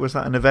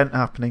that an event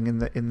happening in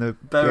the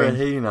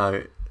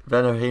Berahino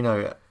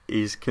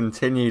is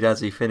continued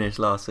as he finished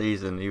last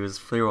season. He was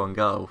through on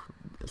goal.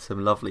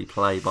 Some lovely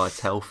play by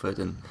Telford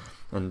and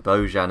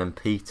Bojan and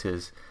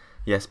Peters.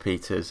 Yes,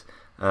 Peters.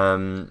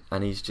 And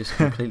he's just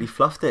completely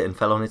fluffed it and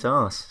fell on his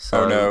arse.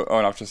 So, oh no!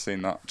 Oh, I've just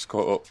seen that. Just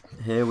caught up.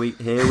 Here we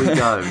go.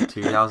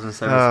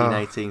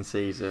 2017-18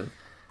 season.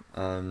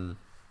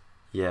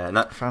 Yeah, and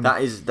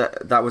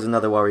that was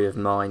another worry of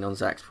mine on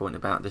Zak's point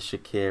about the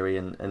Shaqiri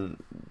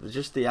and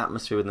just the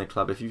atmosphere in the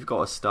club. If you've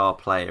got a star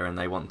player and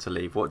they want to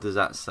leave, what does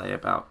that say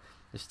about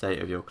the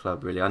state of your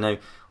club, really? I know,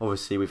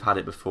 obviously, we've had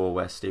it before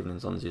where Steven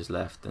Nzonzi has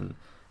left, and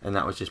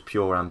that was just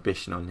pure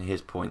ambition on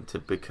his point to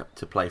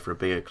play for a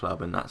bigger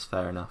club, and that's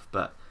fair enough.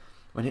 But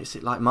when it's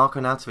like Marko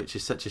Arnautovic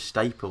is such a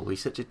staple,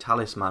 he's such a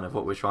talisman of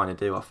what we're trying to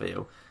do, I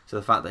feel. So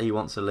the fact that he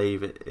wants to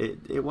leave,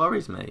 it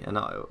worries me. And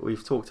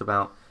we've talked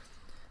about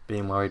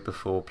being worried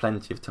before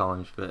plenty of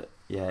times, but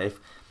yeah,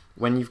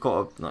 when you've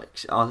got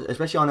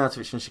especially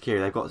Arnautovic and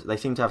Shaqiri, they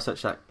seem to have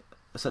such a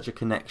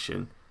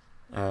connection.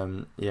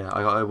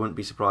 I wouldn't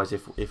be surprised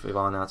if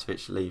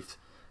Arnautovic leaves,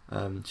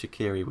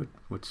 Shaqiri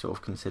would sort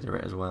of consider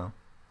it as well.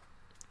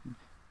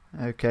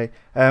 Okay,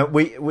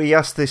 we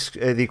asked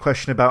the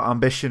question about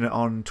ambition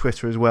on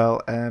Twitter as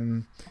well.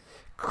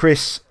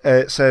 Chris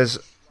says,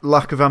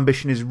 lack of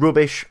ambition is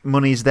rubbish.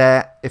 Money's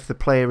there if the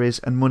player is,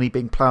 and money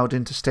being ploughed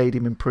into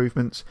stadium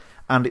improvements,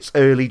 and it's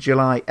early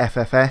July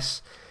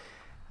FFS.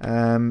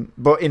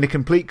 But in a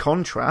complete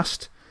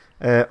contrast,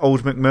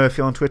 Old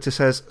McMurphy on Twitter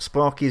says,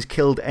 Sparky has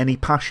killed any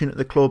passion at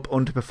the club,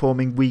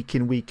 underperforming week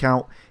in, week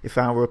out. If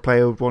I were a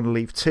player, I would want to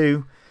leave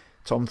too.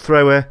 Tom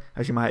Thrower,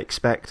 as you might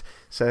expect,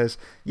 says,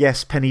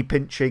 yes, penny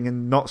pinching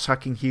and not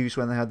sacking Hughes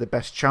when they had the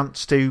best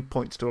chance to,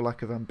 points to a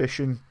lack of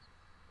ambition.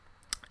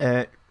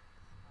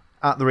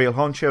 at the Real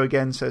Honcho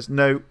again says,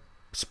 no,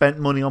 spent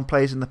money on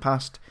players in the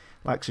past,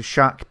 likes of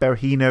Shaq,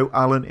 Berahino,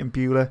 Allen, and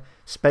Bueller.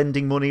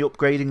 Spending money,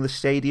 upgrading the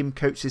stadium,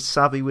 coach is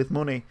savvy with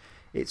money.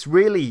 It's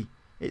really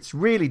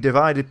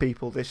divided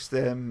people. It's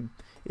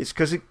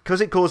because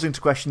it calls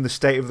into question the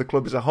state of the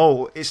club as a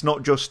whole. It's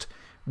not just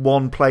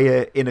one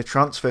player in a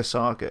transfer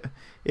saga.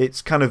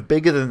 It's kind of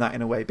bigger than that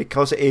in a way,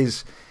 because it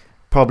is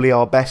probably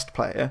our best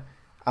player,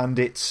 and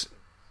it's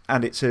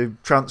a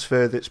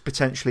transfer that's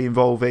potentially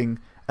involving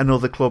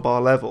another club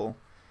our level.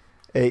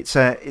 That's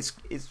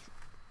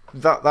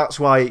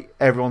why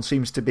everyone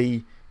seems to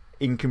be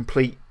in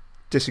complete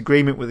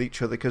disagreement with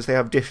each other, because they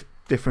have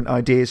different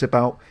ideas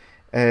about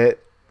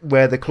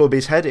where the club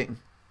is heading.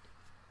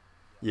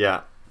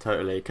 Yeah,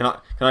 totally. Can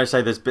I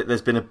say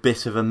there's been a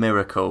bit of a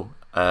miracle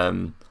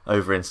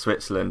over in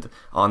Switzerland.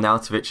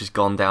 Arnautovic has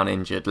gone down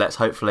injured. Let's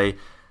hope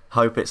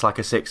it's like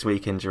a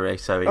 6-week injury,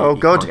 so he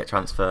can't get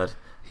transferred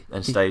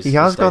and stays. He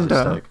has gone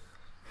down.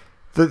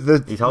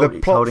 He's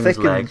holding his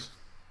leg.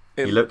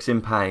 He looks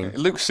in pain. It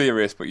looks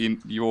serious, but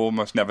you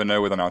almost never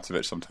know with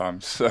Arnautovic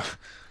sometimes. So.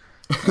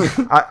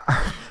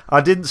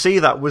 I didn't see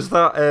that. Was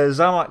that a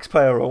Xamax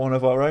player or one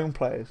of our own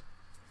players?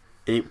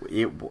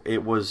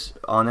 It was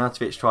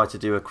Arnautovic tried to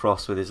do a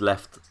cross with his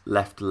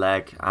left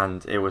leg,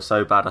 and it was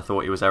so bad I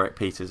thought he was Eric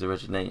Peters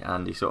originally,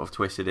 and he sort of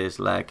twisted his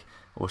leg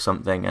or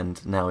something,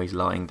 and now he's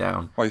lying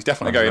down. Well, he's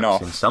definitely going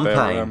off. In some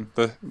pain.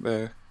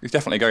 He's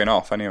definitely going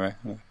off anyway.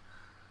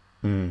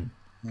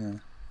 Yeah.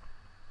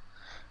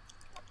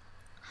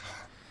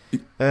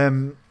 A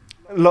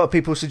lot of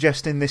people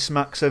suggesting this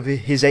smacks of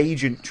his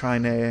agent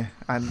trying to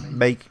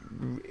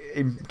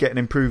get an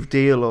improved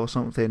deal or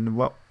something.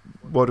 What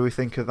do we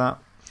think of that?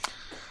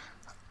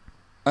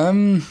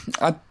 I'm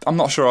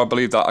not sure I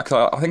believe that.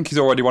 I think he's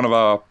already one of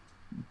our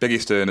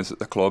biggest earners at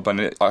the club, and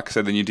like I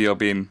said, the new deal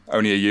being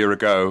only a year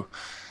ago,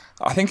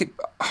 I think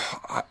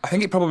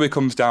it probably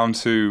comes down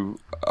to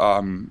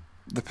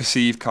the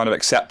perceived kind of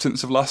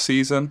acceptance of last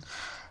season,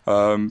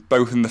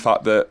 both in the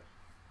fact that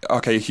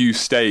Hughes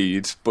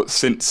stayed, but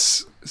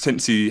since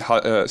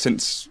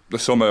the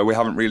summer we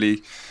haven't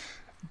really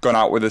gone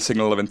out with a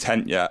signal of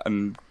intent yet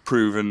and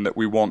proven that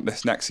we want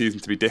this next season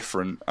to be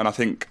different. And I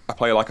think a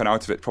player like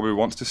Arnautovic probably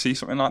wants to see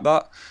something like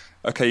that.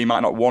 Okay, he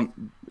might not want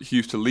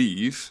Hughes to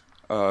leave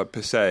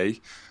per se,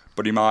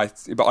 but he might.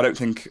 But I don't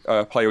think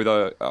a player with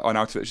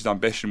Arnautovic's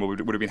ambition would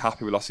have been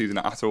happy with last season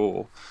at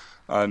all.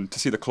 And to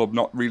see the club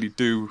not really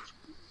do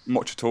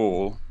much at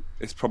all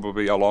is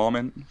probably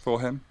alarming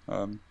for him.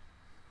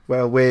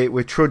 Well,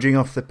 we're trudging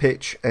off the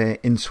pitch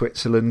in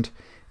Switzerland.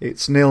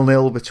 It's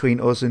 0-0 between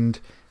us and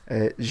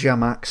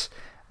Xamax.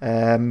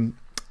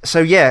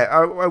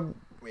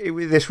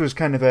 This was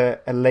kind of a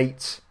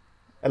late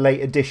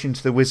addition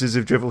to the Wizards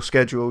of Drivel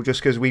schedule,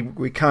 just because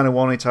we kind of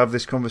wanted to have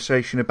this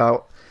conversation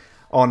about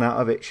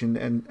Arnautovic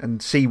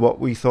and see what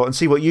we thought and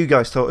see what you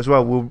guys thought as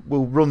well.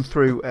 We'll run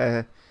through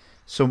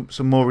some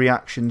more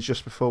reactions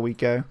just before we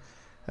go.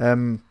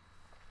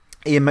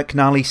 Ian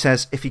McNally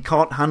says, if he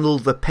can't handle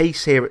the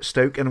pace here at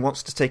Stoke and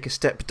wants to take a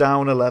step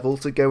down a level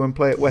to go and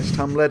play at West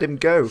Ham, let him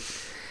go.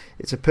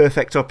 It's a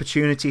perfect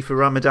opportunity for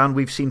Ramadan.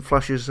 We've seen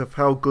flashes of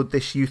how good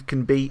this youth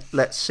can be.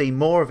 Let's see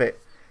more of it.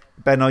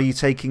 Ben, are you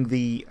taking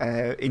the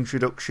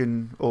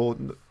introduction or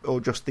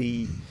just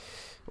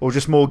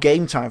more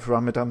game time for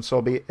Ramadan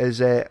Sobhi as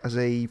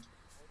a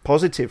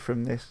positive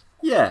from this?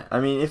 Yeah,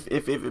 I mean, if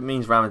it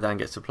means Ramadan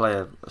gets to play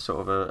a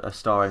sort of a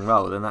starring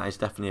role, then that is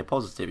definitely a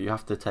positive. You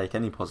have to take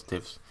any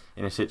positives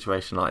in a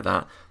situation like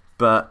that.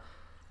 But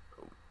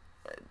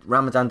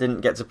Ramadan didn't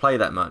get to play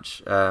that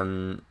much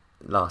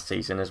last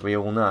season, as we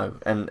all know.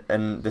 And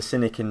the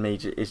cynic in me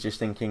is just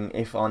thinking,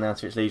 if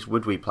Arnautovic leaves,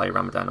 would we play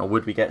Ramadan, or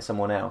would we get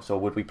someone else, or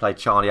would we play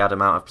Charlie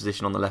Adam out of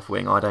position on the left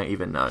wing? I don't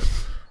even know.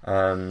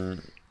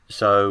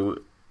 So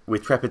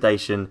with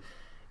trepidation,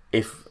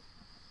 if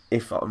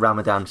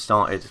Ramadan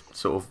started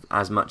sort of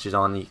as much as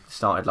Arnie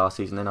started last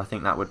season, then I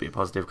think that would be a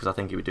positive, because I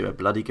think he would do a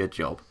bloody good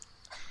job.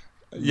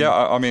 Yeah,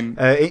 I mean,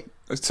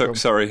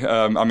 sorry.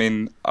 I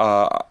mean,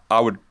 I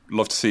would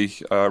love to see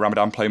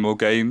Ramadan play more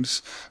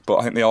games, but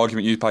I think the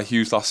argument used by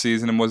Hughes last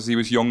season was he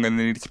was young and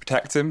they needed to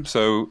protect him.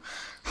 So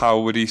how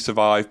would he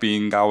survive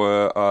being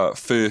our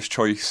first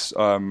choice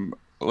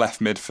left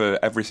mid for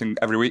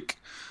every week?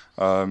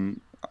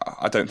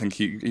 I don't think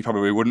he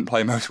probably wouldn't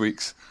play most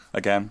weeks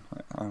again.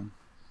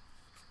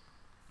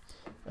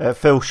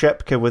 Phil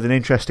Shepka with an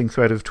interesting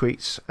thread of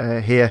tweets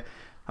here.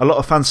 A lot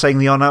of fans saying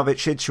the Arnautovic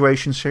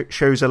situation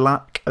shows a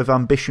lack of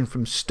ambition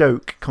from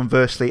Stoke.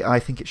 Conversely, I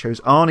think it shows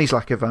Arnie's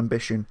lack of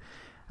ambition.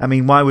 I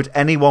mean, why would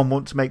anyone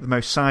want to make the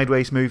most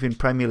sideways move in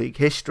Premier League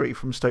history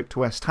from Stoke to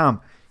West Ham?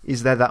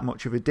 Is there that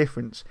much of a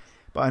difference?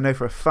 But I know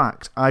for a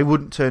fact I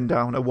wouldn't turn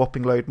down a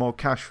whopping load more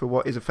cash for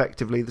what is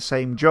effectively the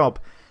same job,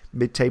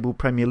 mid-table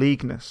Premier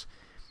League-ness.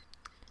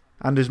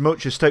 And as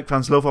much as Stoke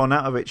fans love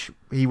Arnautovic,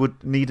 he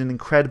would need an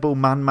incredible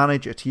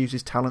man-manager to use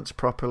his talents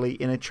properly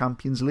in a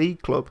Champions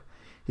League club.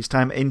 His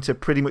time at Inter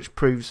pretty much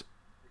proves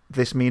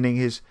this, meaning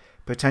his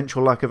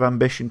potential lack of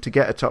ambition to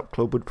get a top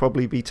club would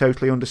probably be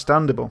totally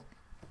understandable.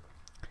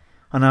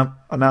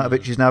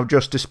 Arnautovic is now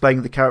just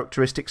displaying the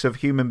characteristics of a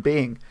human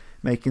being,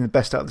 making the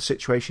best out of the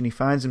situation he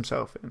finds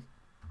himself in.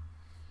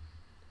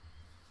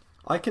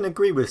 I can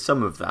agree with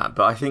some of that,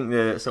 but I think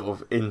the sort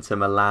of Inter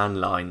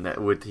Milan line that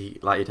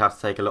he'd have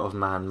to take a lot of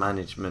man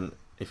management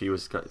if he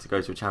was to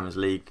go to a Champions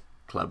League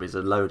club is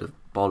a load of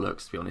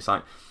bollocks, to be honest.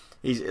 Like,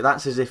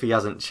 that's as if he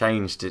hasn't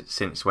changed it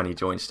since when he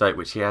joined Stoke,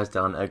 which he has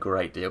done a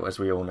great deal, as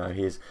we all know.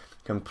 He has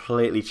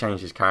completely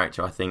changed his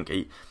character. I think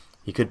he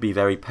could be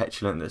very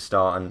petulant at the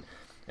start,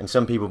 and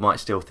some people might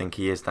still think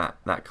he is that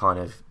kind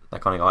of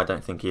guy. I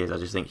don't think he is. I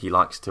just think he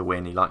likes to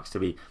win. He likes to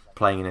be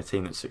playing in a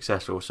team that's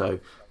successful. So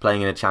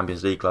playing in a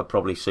Champions League club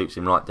probably suits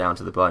him right down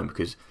to the bone,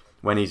 because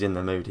when he's in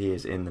the mood, he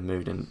is in the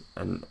mood,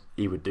 and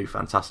he would do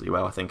fantastically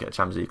well, I think, at a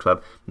Champions League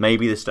club.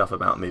 Maybe the stuff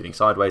about moving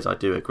sideways I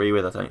do agree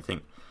with. I don't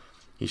think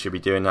he should be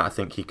doing that. I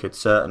think he could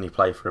certainly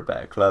play for a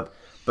better club.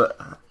 But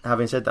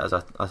having said that,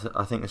 as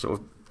I think the sort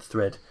of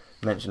thread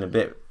mentioned a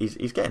bit,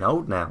 he's getting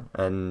old now,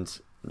 and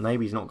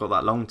maybe he's not got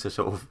that long to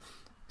sort of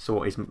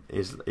sort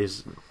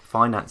his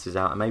finances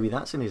out, and maybe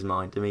that's in his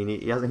mind. I mean,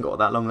 he hasn't got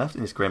that long left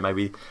in his career.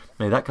 Maybe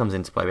that comes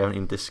into play. We haven't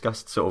even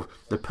discussed sort of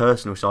the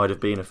personal side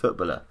of being a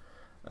footballer,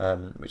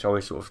 which I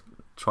always sort of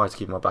try to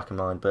keep in my back of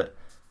mind. But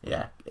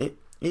yeah,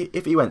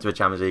 if he went to a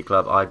Champions League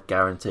club, I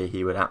guarantee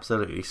he would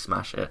absolutely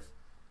smash it.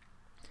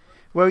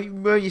 Well,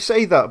 you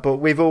say that, but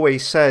we've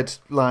always said,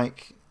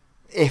 like,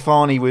 if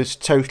Arnie was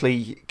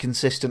totally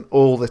consistent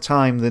all the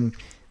time,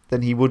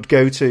 then he would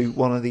go to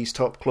one of these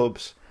top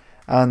clubs.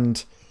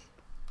 And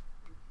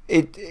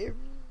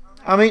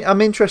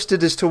I'm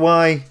interested as to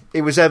why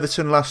it was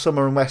Everton last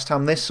summer and West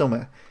Ham this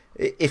summer.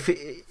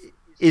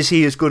 Is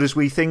he as good as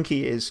we think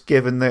he is,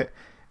 given that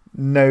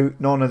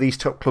none of these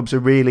top clubs are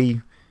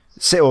really,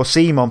 or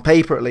seem on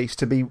paper at least,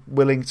 to be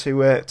willing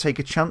to take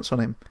a chance on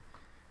him?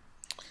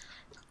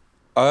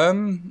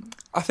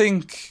 I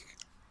think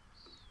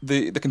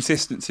the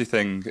consistency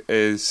thing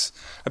is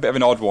a bit of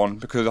an odd one,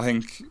 because I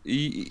think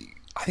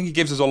he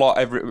gives us a lot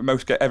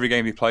every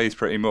game he plays,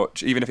 pretty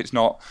much, even if it's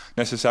not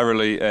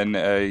necessarily in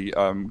a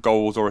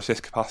goals or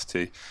assist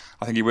capacity.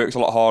 I think he works a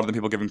lot harder than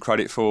people give him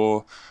credit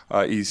for.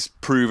 He's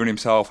proven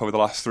himself over the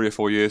last 3 or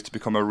 4 years to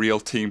become a real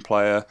team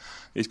player.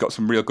 He's got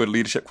some real good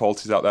leadership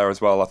qualities out there as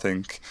well, I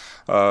think.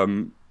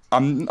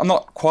 I'm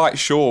not quite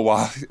sure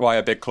why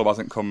a big club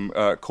hasn't come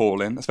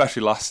calling,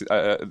 especially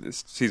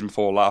season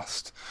before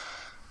last.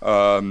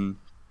 I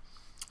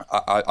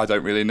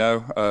don't really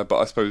know, but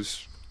I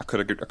suppose I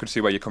could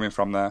see where you're coming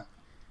from there.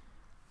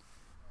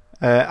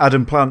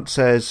 Adam Plant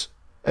says,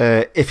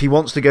 if he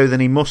wants to go,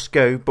 then he must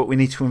go, but we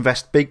need to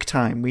invest big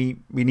time. We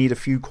need a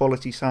few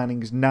quality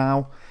signings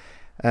now.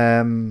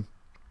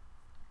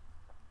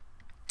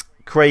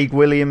 Craig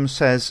Williams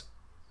says,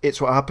 it's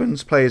what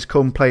happens. Players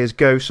come, players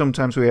go.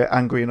 Sometimes we are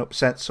angry and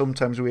upset.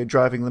 Sometimes we are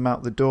driving them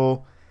out the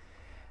door.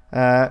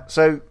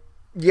 So,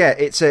 yeah,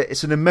 it's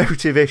an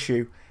emotive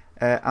issue,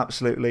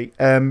 absolutely.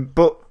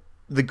 But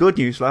the good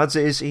news, lads,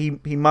 is he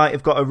might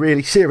have got a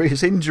really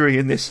serious injury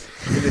in this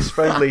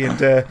friendly,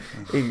 and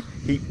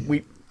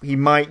he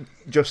might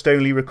just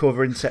only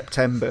recover in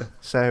September.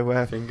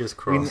 So fingers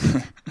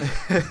crossed.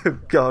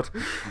 God,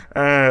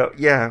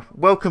 yeah.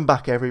 Welcome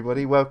back,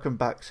 everybody. Welcome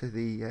back to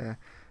the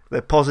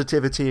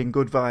positivity and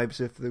good vibes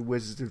of the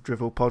Wizards of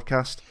Drivel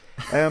podcast.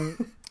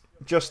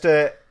 Just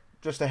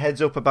a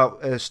heads up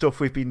about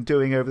stuff we've been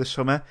doing over the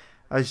summer.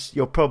 As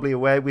you're probably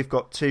aware, we've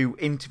got 2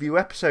 interview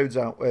episodes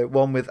out.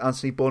 One with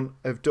Anthony Bunn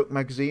of Duck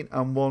Magazine,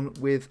 and one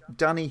with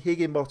Danny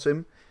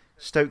Higginbottom,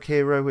 Stoke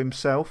hero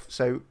himself.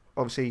 So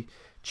obviously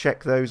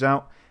check those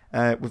out.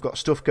 We've got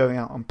stuff going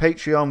out on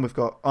Patreon. We've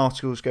got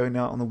articles going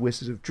out on the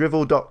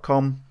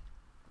wizardsofdrivel.com.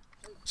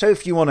 So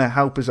if you want to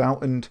help us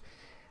out and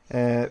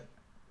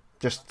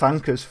just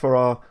thank us for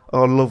our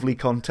lovely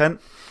content,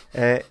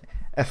 a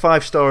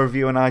 5-star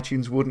review on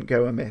iTunes wouldn't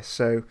go amiss.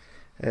 So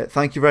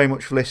thank you very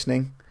much for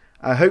listening.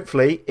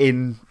 Hopefully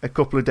in a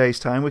couple of days'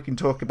 time we can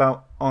talk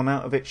about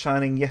Arnautovic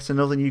signing yet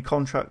another new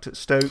contract at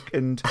Stoke,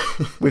 and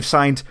we've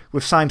signed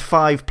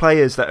 5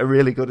 players that are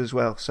really good as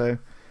well. So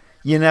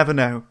you never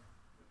know.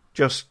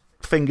 Just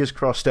fingers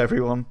crossed,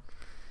 everyone.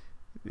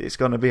 It's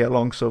going to be a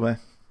long summer.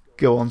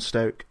 Go on,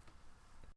 Stoke.